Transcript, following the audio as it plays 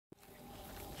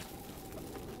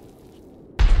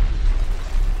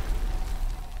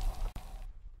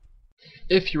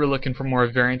If you were looking for more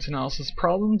variance analysis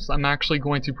problems, I'm actually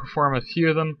going to perform a few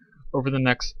of them over the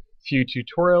next few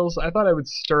tutorials. I thought I would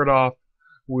start off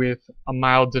with a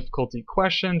mild difficulty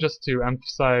question just to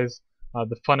emphasize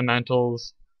the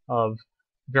fundamentals of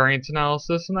variance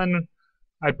analysis, and then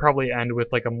I'd probably end with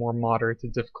like a more moderate to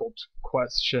difficult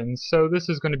question. So this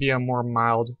is going to be a more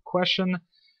mild question,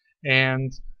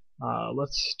 and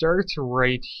let's start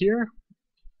right here.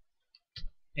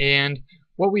 And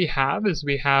what we have is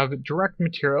we have direct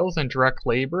materials and direct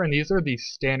labor, and these are the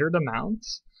standard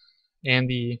amounts and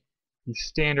the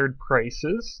standard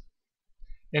prices.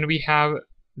 And we have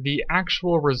the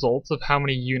actual results of how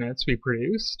many units we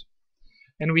produced.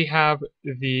 And we have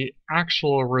the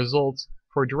actual results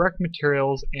for direct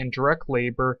materials and direct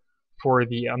labor for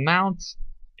the amounts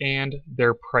and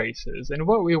their prices. And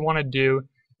what we want to do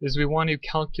is we want to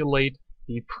calculate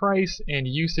the price and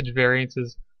usage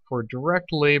variances for direct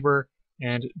labor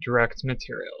and direct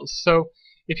materials. So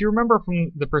if you remember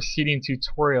from the preceding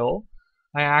tutorial,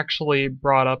 I actually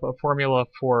brought up a formula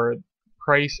for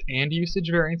price and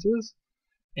usage variances,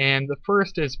 and the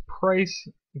first is price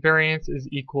variance is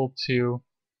equal to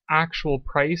actual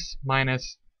price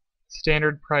minus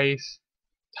standard price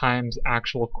times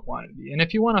actual quantity. And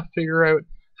if you want to figure out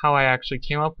how I actually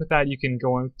came up with that, you can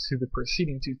go into the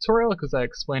preceding tutorial because I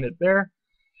explained it there.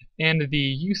 And the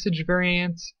usage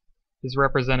variance is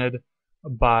represented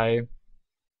by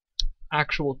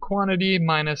actual quantity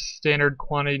minus standard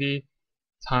quantity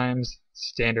times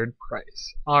standard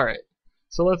price. Alright,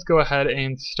 so let's go ahead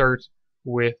and start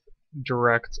with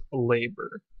direct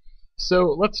labor.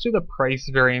 So let's do the price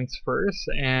variance first,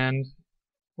 and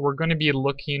we're going to be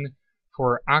looking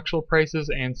for actual prices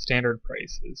and standard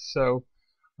prices. So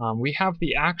we have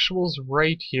the actuals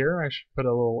right here. I should put a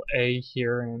little A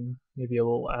here and maybe a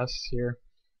little S here.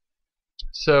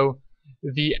 So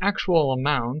the actual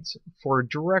amount for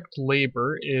direct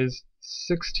labor is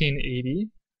 1680,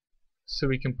 so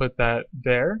we can put that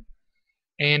there.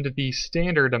 And the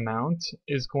standard amount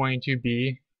is going to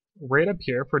be right up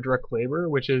here for direct labor,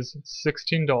 which is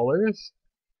 $16.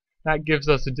 That gives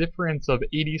us a difference of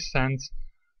 80 cents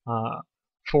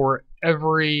for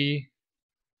every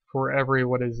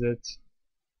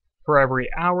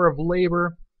hour of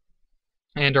labor,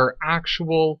 and our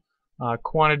actual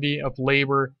quantity of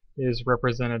labor is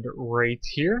represented right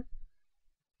here,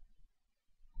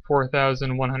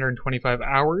 4,125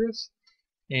 hours.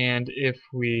 And if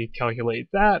we calculate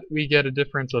that, we get a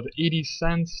difference of 80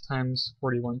 cents times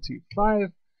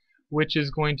 4125, which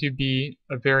is going to be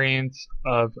a variance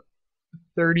of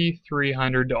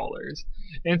 $3,300.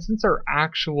 And since our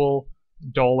actual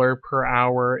dollar per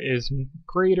hour is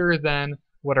greater than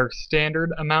what our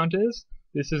standard amount is,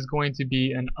 this is going to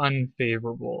be an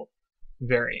unfavorable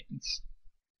variance.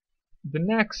 The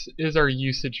next is our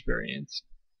usage variance.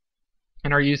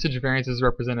 And our usage variance is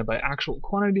represented by actual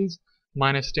quantities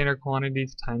minus standard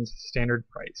quantities times standard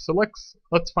price. So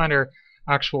let's find our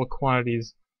actual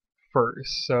quantities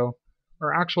first. So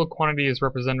our actual quantity is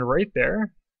represented right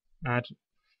there at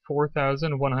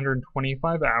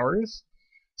 4,125 hours.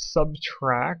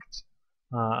 Subtract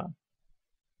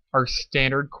our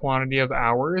standard quantity of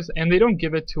hours, and they don't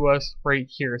give it to us right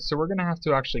here, so we're going to have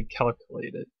to actually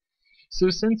calculate it. So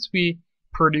since we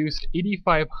produced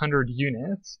 8,500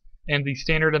 units and the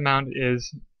standard amount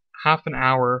is half an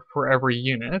hour for every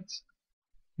unit,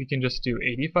 we can just do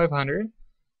 8,500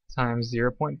 times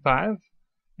 0.5,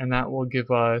 and that will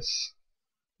give us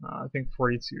I think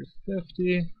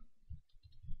 4250.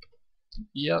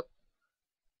 Yep.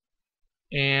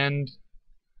 And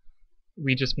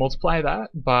we just multiply that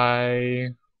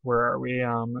by, where are we,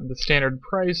 the standard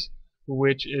price,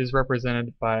 which is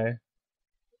represented by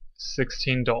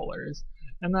 $16.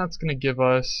 And that's going to give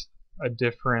us a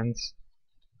difference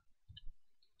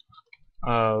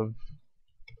of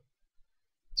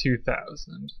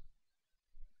 2,000.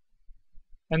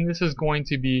 And this is going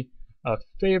to be a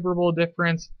favorable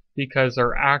difference because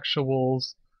our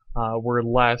actuals were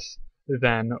less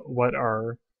than what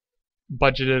our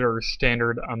budgeted or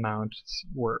standard amounts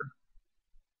were.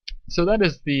 So that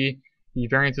is the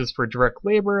variances for direct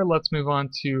labor. Let's move on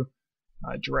to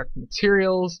direct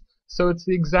materials. So it's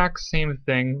the exact same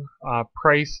thing.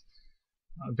 Price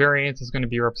variance is going to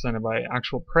be represented by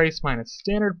actual price minus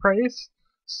standard price.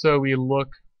 So we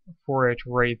look for it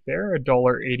right there,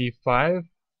 $1.85.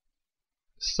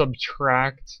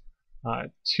 Subtract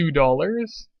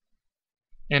 $2,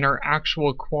 and our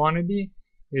actual quantity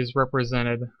is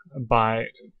represented by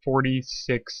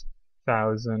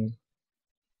 46,000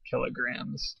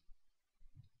 kilograms.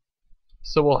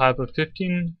 So we'll have a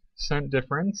 15-cent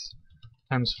difference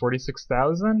times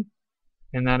 46,000,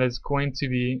 and that is going to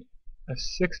be a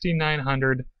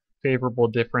 6,900 favorable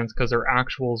difference because our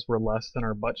actuals were less than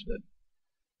our budgeted.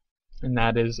 And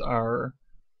that is our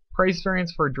price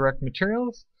variance for direct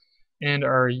materials, and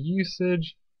our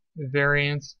usage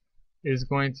variance is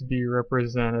going to be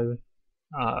represented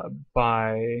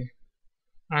by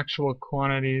actual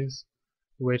quantities,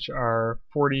 which are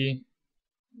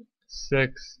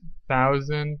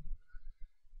 46,000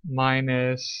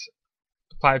 minus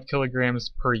 5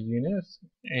 kilograms per unit,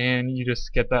 and you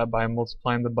just get that by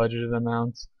multiplying the budgeted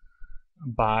amounts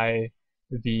by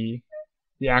the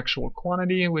actual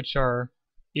quantity, which are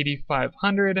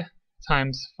 8,500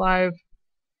 times 5,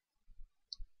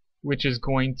 which is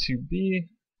going to be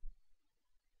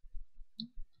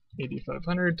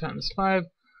 8,500 times 5,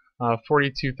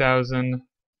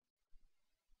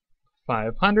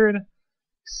 42,500.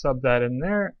 Sub that in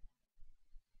there,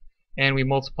 and we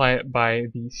multiply it by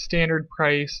the standard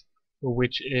price,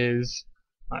 which is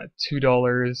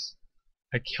 $2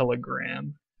 a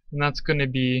kilogram, and that's going to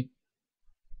be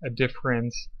a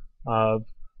difference of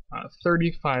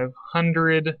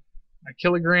 3,500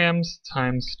 kilograms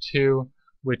times 2,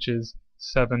 which is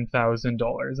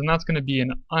 $7,000, and that's going to be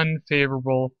an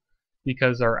unfavorable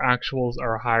because our actuals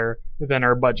are higher than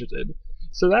our budgeted.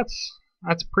 So that's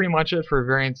pretty much it for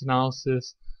variance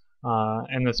analysis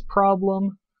and this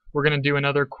problem. We're going to do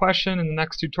another question in the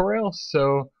next tutorial,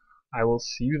 so I will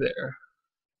see you there.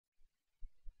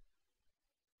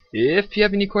 If you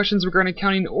have any questions regarding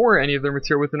accounting or any other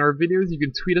material within our videos, you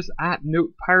can tweet us at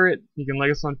Notepirate. You can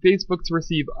like us on Facebook to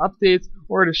receive updates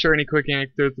or to share any quick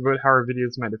anecdotes about how our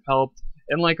videos might have helped.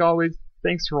 And like always,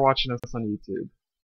 thanks for watching us on YouTube.